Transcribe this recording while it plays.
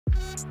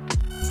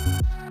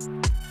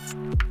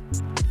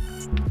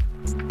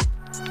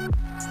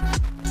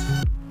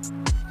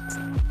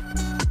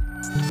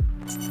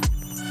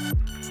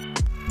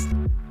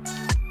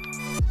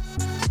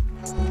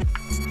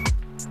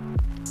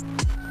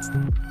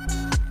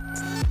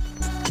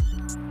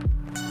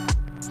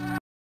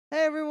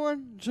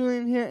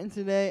Julian here, and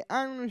today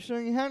I'm going to be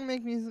showing you how to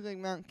make music like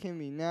Mount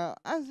Kimbie. Now,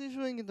 as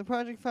usual, you can get the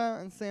project file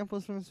and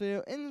samples from this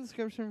video in the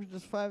description for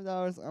just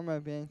 $5 on my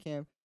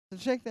Bandcamp. So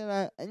check that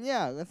out, and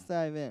yeah, let's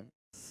dive in.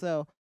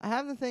 So, I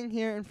have the thing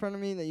here in front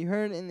of me that you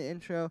heard in the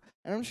intro,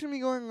 and I'm just going to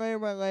be going layer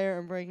by layer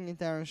and breaking it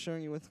down and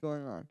showing you what's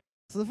going on.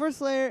 So the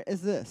first layer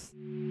is this.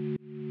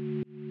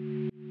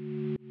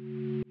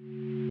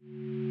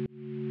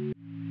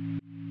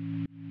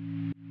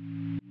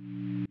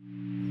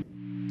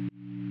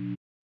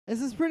 It's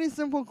this pretty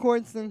simple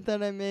chord synth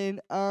that I made,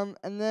 and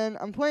then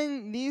I'm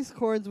playing these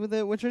chords with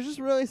it, which are just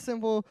really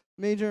simple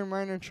major and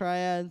minor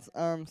triads,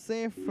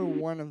 save for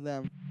one of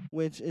them,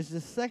 which is the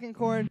second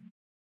chord,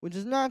 which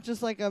is not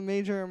just like a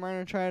major or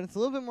minor triad. It's a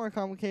little bit more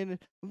complicated.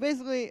 But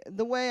basically,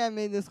 the way I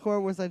made this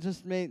chord was I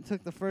just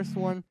took the first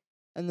one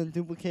and then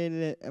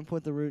duplicated it and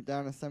put the root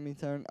down a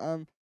semitone.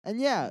 And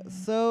yeah,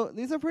 so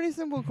these are pretty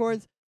simple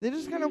chords. They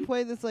just kind of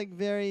play this like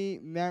very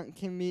Mount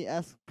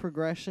Kimbie-esque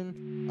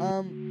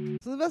progression.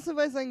 So the best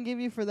advice I can give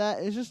you for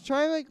that is just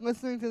try like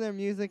listening to their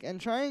music and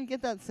try and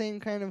get that same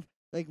kind of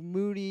like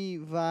moody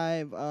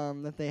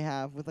vibe that they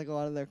have with like a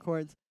lot of their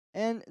chords.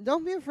 And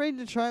don't be afraid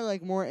to try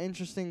like more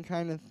interesting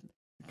kind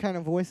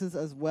of voices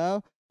as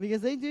well,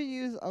 because they do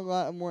use a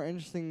lot of more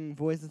interesting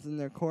voices in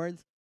their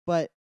chords.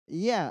 But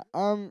yeah,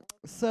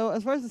 so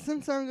as far as the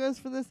synth sound goes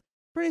for this,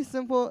 pretty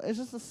simple. It's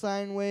just a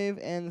sine wave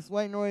and this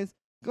white noise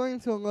going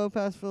into a low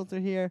pass filter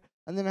here,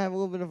 and then I have a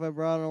little bit of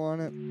vibrato on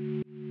it.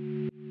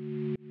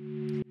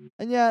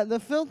 And yeah, the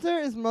filter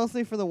is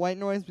mostly for the white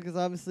noise because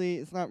obviously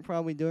it's not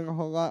probably doing a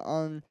whole lot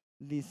on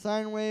the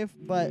sine wave,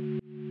 but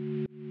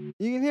you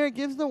can hear it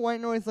gives the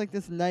white noise like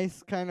this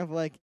nice kind of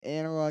like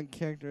analog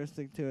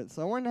characteristic to it.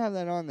 So I wanted to have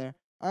that on there.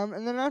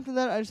 And then after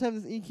that, I just have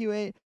this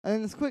EQ8 and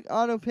then this quick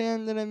auto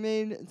pan that I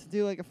made to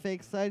do like a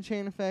fake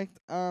sidechain effect.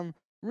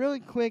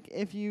 Really quick,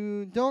 if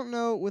you don't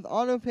know, with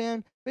auto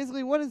pan,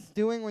 basically what it's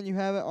doing when you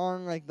have it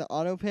on like the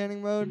auto panning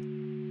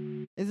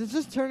mode is it's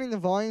just turning the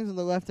volumes of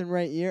the left and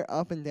right ear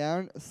up and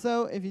down.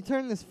 So if you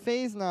turn this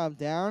phase knob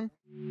down,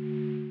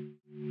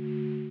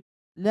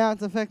 now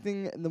it's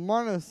affecting the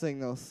mono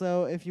signal.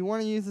 So if you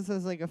want to use this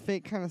as like a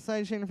fake kind of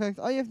sidechain effect,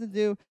 all you have to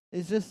do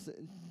is just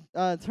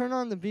turn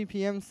on the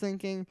BPM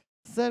syncing,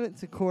 set it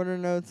to quarter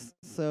notes,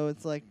 so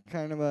it's like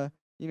kind of a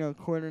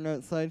quarter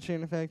note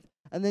sidechain effect.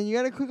 And then you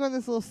gotta click on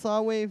this little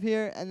saw wave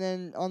here, and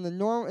then on the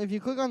if you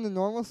click on the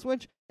normal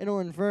switch, it'll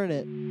invert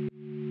it.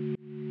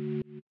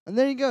 And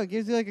there you go, it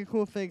gives you like a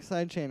cool fake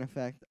sidechain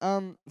effect.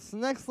 So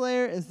next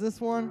layer is this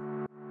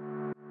one,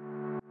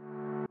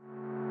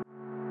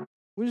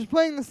 which is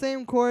playing the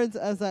same chords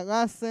as that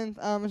last synth.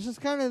 It's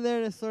just kind of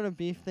there to sort of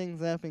beef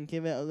things up and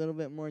give it a little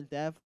bit more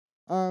depth.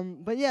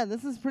 But yeah,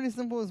 this is pretty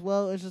simple as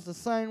well. It's just a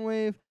sine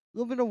wave, a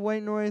little bit of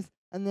white noise,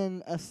 and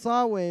then a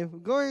saw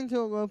wave going into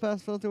a low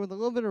pass filter with a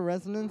little bit of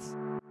resonance.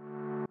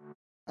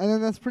 And then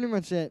that's pretty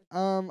much it.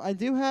 I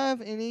do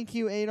have an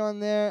EQ8 on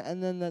there,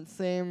 and then that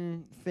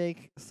same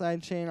fake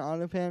sidechain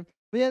auto pan.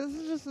 But yeah, this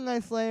is just a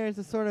nice layer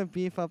to sort of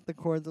beef up the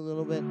chords a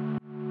little bit.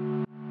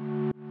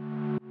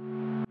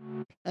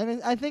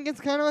 And I think it's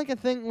kind of like a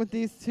thing with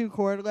these two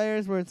chord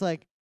layers where it's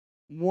like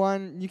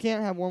you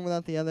can't have one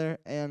without the other,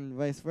 and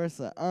vice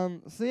versa.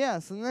 So yeah,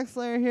 so the next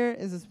layer here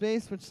is this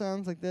bass, which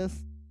sounds like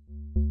this.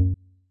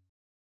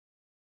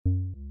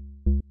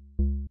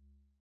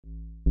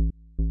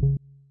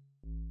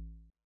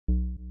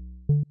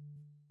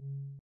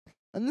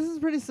 And this is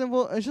pretty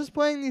simple. It's just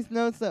playing these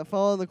notes that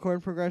follow the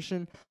chord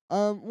progression.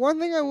 One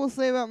thing I will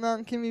say about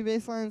Mount Kimbie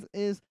bass lines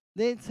is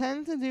they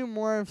tend to do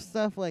more of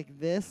stuff like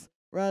this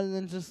rather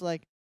than just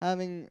like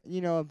having,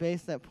 a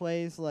bass that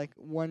plays like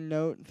one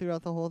note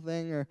throughout the whole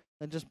thing, or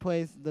that just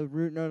plays the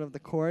root note of the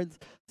chords.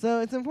 So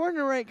it's important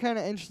to write kind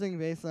of interesting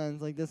bass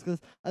lines like this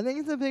because I think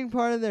it's a big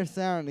part of their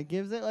sound. It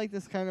gives it like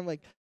this kind of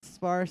like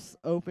sparse,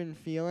 open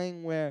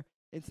feeling where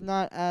it's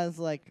not as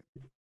like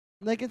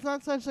it's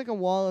not such like a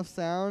wall of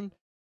sound.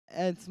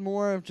 It's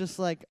more of just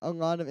like a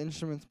lot of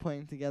instruments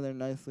playing together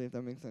nicely, if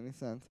that makes any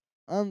sense.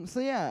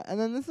 So yeah, and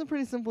then this is a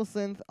pretty simple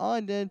synth. All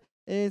I did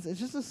is it's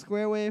just a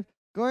square wave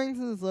going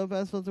to this low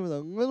pass filter with a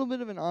little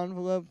bit of an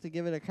envelope to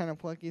give it a kind of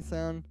plucky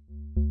sound.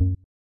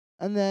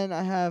 And then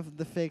I have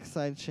the fake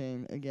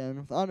sidechain again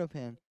with auto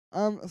pan.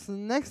 So the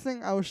next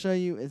thing I will show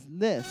you is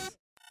this,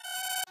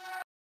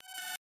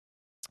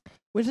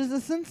 which is the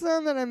synth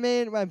sound that I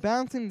made by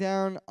bouncing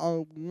down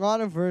a lot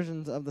of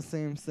versions of the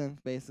same synth,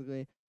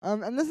 basically.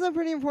 And this is a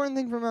pretty important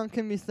thing for Mount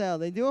Kimbie style.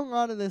 They do a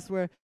lot of this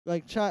where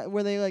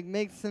they like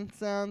make synth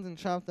sounds and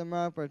chop them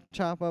up, or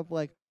chop up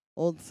like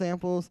old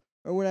samples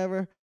or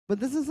whatever. But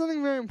this is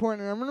something very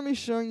important, and I'm going to be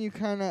showing you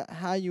kind of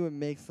how you would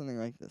make something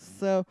like this.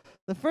 So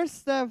the first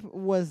step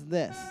was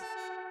this.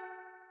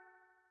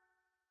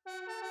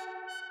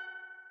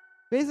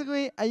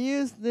 Basically, I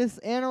used this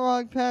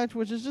analog patch,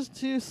 which is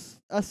just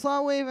a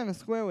saw wave and a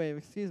square wave.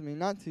 Excuse me,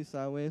 not two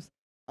saw waves.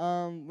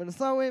 But a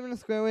saw wave and a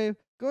square wave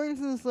going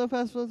into this low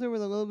pass filter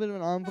with a little bit of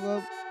an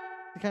envelope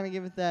to kind of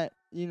give it that,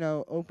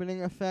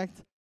 opening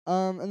effect.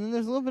 And then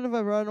there's a little bit of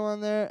vibrato on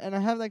there, and I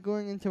have that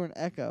going into an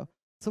echo.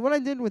 So what I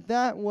did with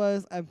that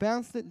was I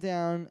bounced it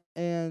down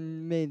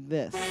and made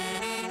this.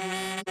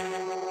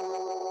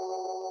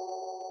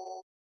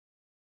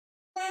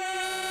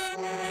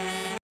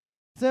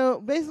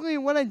 So basically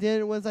what I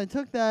did was I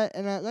took that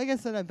and like I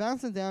said, I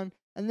bounced it down.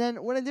 And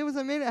then what I did was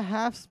I made it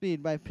half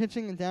speed by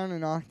pitching it down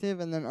an octave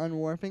and then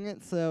unwarping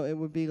it. So it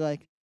would be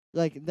like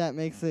that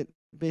makes it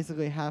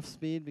basically half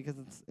speed because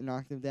it's an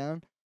octave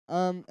down.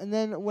 And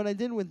then what I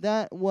did with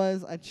that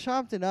was I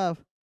chopped it up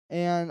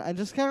and I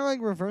just kind of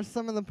like reversed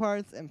some of the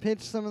parts and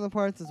pitched some of the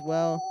parts as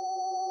well.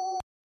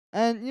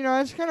 And, you know,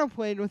 I just kind of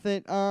played with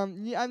it.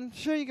 Yeah, I'm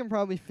sure you can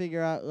probably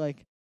figure out,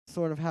 like,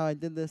 sort of how I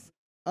did this.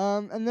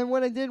 And then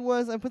what I did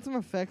was I put some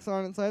effects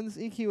on it. So I have this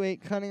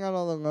EQ8 cutting out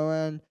all the low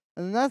end.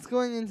 And then that's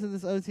going into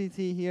this OTT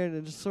here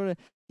to just sort of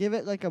give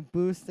it, like, a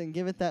boost and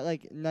give it that,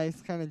 like,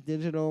 nice kind of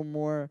digital,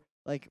 more,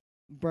 like,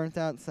 burnt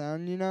out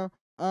sound, you know?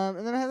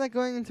 And then I had that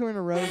going into an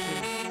erosion,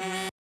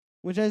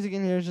 which, as you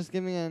can hear, is just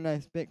giving it a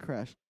nice bit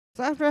crush.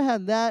 So after I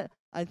had that,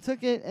 I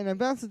took it and I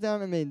bounced it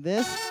down and made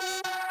this,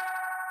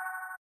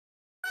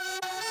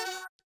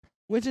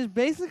 which is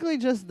basically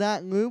just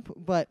that loop,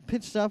 but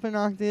pitched up an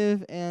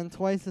octave and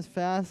twice as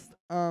fast.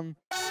 So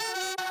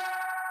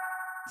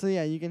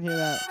yeah, you can hear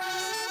that.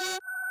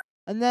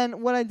 And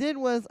then what I did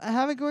was I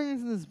have it going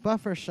into this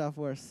buffer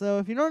shuffler. So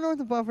if you don't know what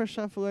the buffer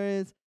shuffler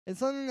is, it's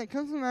something that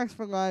comes from Max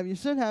for Live. You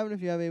should have it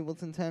if you have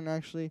Ableton 10,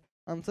 actually.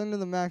 It's under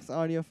the Max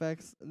Audio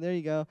Effects. There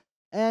you go.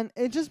 And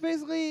it just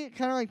basically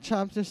kind of like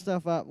chops your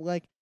stuff up.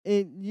 Like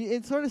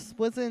it sort of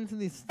splits it into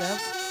these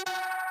steps.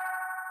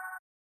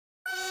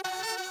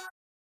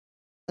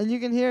 And you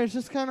can hear it's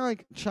just kind of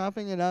like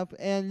chopping it up,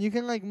 and you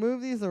can like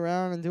move these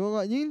around and do a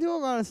lot. You can do a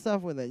lot of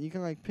stuff with it. You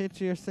can like pitch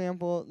your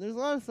sample. There's a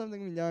lot of stuff that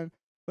can be done,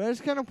 but I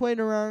just kind of played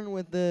around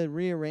with the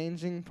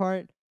rearranging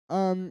part.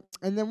 And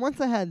then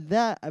once I had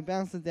that, I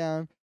bounced it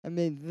down and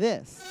made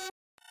this.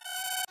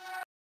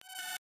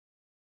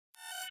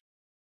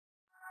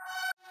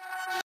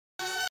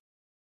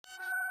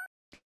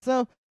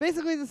 So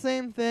basically the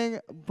same thing,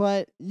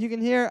 but you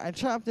can hear I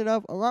chopped it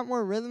up a lot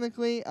more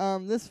rhythmically.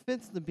 This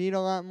fits the beat a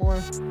lot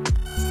more.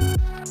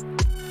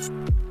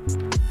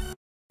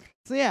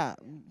 So yeah,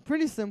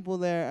 pretty simple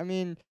there. I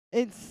mean,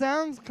 it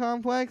sounds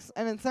complex,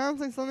 and it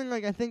sounds like something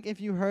like I think if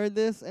you heard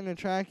this in a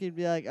track, you'd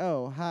be like,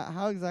 oh,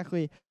 how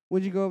exactly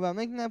would you go about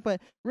making that? But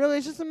really,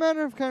 it's just a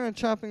matter of kind of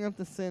chopping up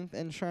the synth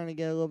and trying to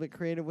get a little bit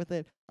creative with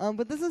it.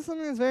 But this is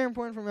something that's very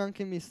important for Mount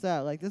Kimbie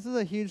style. Like, this is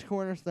a huge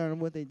cornerstone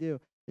of what they do,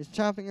 is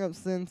chopping up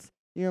synths,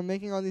 you know,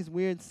 making all these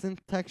weird synth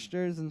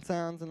textures and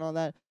sounds and all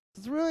that.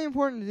 So it's really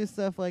important to do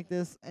stuff like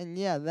this, and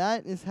yeah,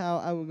 that is how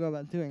I would go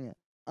about doing it.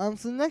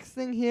 So the next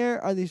thing here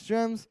are these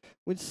drums,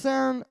 which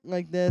sound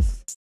like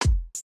this.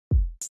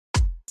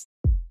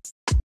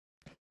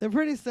 They're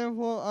pretty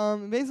simple.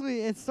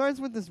 Basically, it starts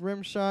with this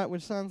rim shot,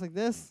 which sounds like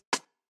this.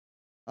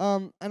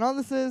 And all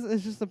this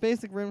is just a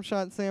basic rim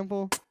shot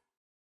sample.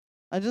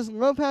 I just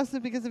low passed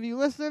it because if you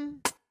listen,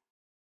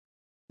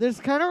 there's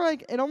kind of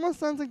like, it almost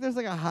sounds like there's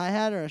like a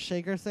hi-hat or a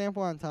shaker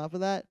sample on top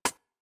of that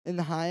in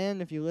the high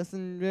end if you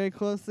listen very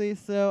closely.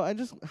 So I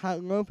just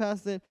low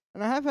passed it,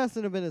 and I high passed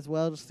it a bit as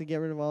well just to get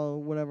rid of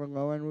all whatever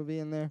low end would be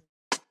in there.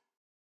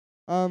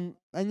 And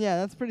yeah,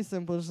 that's pretty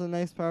simple, just a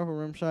nice powerful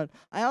rim shot.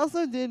 I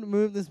also did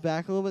move this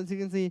back a little bit so you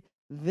can see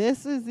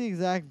this is the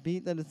exact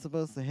beat that it's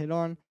supposed to hit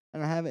on,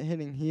 and I have it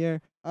hitting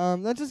here.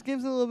 That just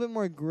gives it a little bit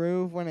more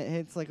groove when it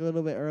hits like a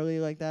little bit early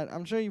like that.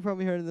 I'm sure you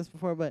probably heard of this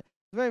before, but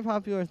it's a very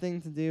popular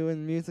thing to do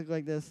in music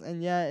like this,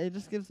 and yeah, it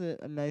just gives it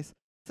a nice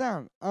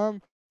sound.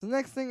 The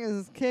next thing is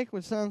this kick,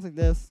 which sounds like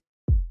this.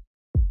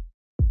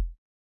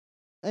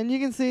 And you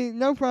can see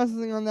no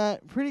processing on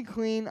that, pretty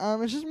clean.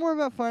 It's just more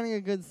about finding a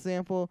good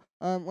sample.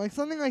 Like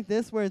something like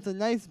this where it's a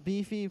nice,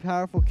 beefy,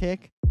 powerful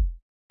kick,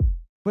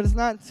 but it's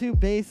not too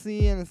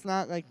bassy and it's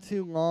not like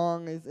too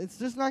long. It's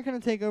just not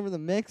going to take over the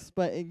mix,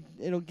 but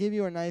it'll give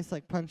you a nice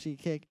like punchy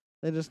kick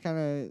that just kind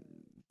of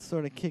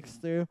sort of kicks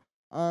through.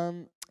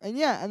 And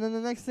yeah, and then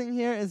the next thing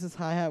here is this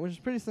hi-hat, which is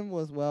pretty simple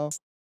as well.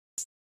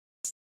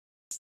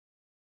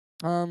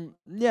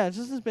 Yeah, it's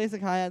just this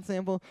basic hi-hat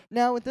sample.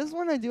 Now, with this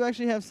one, I do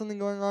actually have something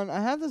going on. I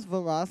have this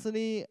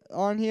velocity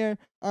on here,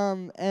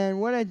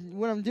 and what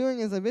I'm doing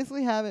is I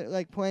basically have it,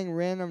 like, playing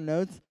random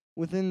notes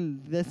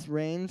within this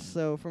range,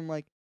 so from,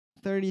 like,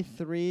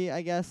 33,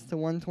 I guess, to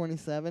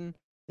 127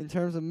 in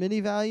terms of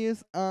MIDI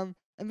values. And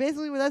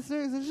basically what that's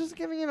doing is it's just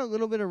giving it a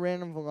little bit of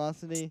random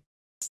velocity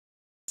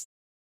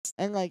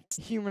and like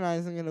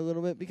humanizing it a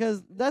little bit,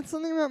 because that's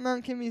something about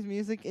Mount Kimbie's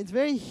music. It's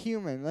very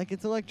human. Like,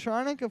 it's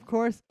electronic, of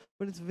course,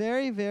 but it's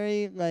very,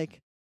 very like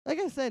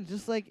I said,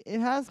 just like it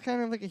has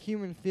kind of like a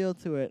human feel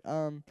to it.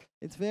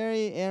 It's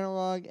very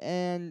analog,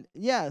 and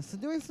yeah, so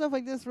doing stuff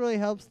like this really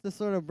helps to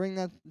sort of bring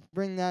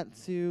that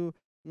to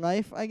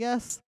life, I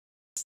guess.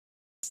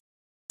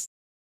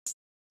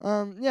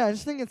 Yeah, I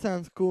just think it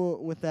sounds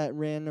cool with that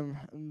random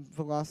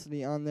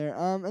velocity on there.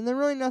 And then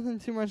really nothing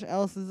too much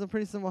else. This is a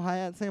pretty simple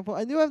hi-hat sample.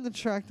 I do have the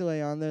track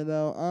delay on there,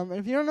 though. And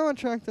if you don't know what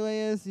track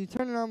delay is, you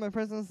turn it on by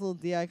pressing this little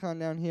D icon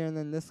down here, and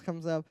then this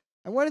comes up.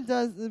 And what it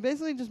does is it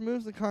basically just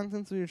moves the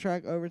contents of your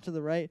track over to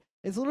the right.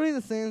 It's literally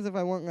the same as if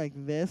I went like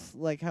this,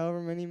 like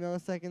however many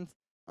milliseconds.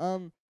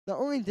 The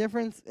only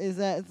difference is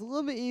that it's a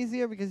little bit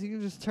easier because you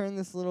can just turn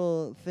this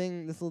little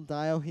thing, this little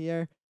dial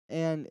here,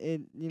 and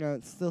it,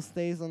 it still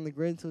stays on the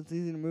grid, so it's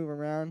easy to move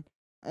around,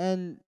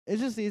 and it's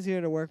just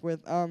easier to work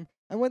with. And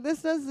what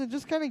this does is it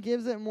just kind of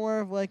gives it more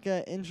of like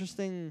a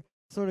interesting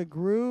sort of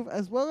groove,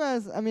 as well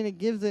as, I mean, it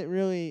gives it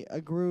really a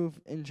groove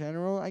in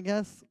general, I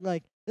guess.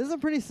 Like, this is a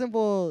pretty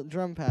simple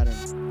drum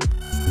pattern.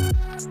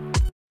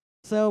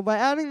 So by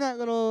adding that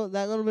little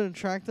bit of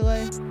track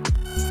delay,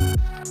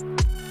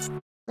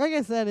 like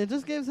I said, it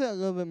just gives it a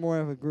little bit more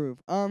of a groove.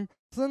 So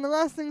then the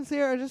last things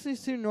here are just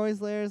these two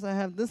noise layers. I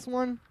have this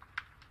one,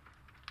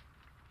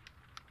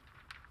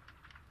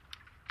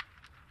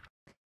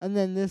 and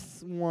then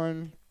this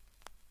one,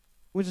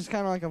 which is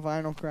kind of like a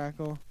vinyl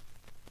crackle.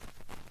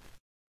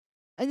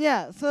 And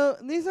yeah, so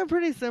these are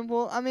pretty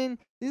simple. I mean,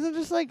 these are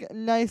just like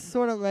nice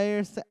sort of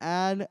layers to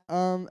add.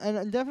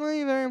 And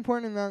definitely a very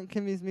important amount in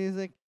Kimbie's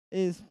music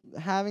is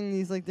having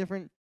these like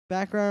different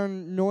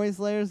background noise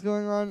layers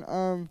going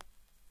on.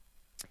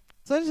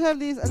 So I just have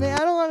these, and they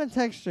add a lot of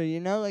texture,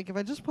 Like if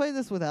I just play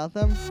this without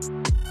them,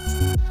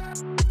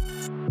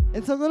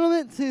 it's a little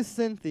bit too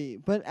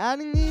synthy. But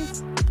adding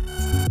these,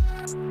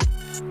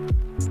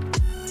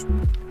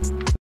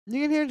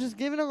 you can hear just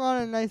giving a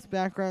lot of nice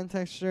background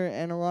texture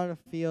and a lot of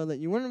feel that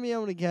you wouldn't be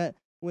able to get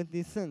with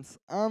these synths.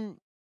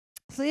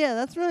 So yeah,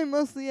 that's really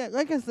mostly it.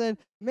 Like I said,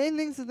 main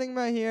things to think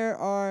about here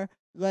are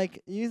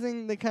like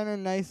using the kind of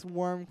nice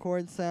warm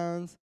chord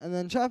sounds, and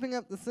then chopping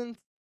up the synths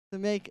to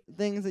make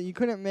things that you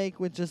couldn't make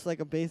with just like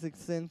a basic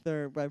synth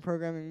or by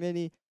programming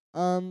MIDI.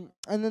 And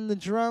then the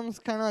drums,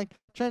 kind of like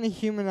trying to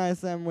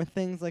humanize them with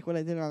things like what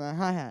I did on that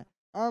hi-hat.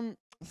 So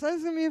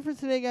that's gonna be it for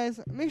today, guys.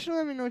 Make sure to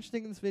let me know what you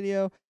think of this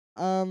video.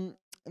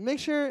 Make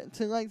sure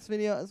to like this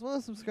video as well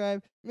as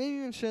subscribe. Maybe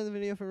even share the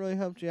video if it really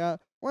helped you out.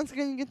 Once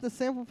again, you get the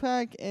sample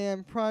pack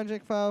and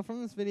project file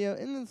from this video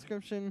in the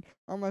description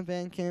on my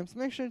Bandcamp. So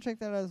make sure to check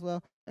that out as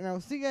well. And I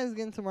will see you guys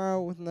again tomorrow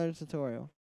with another tutorial.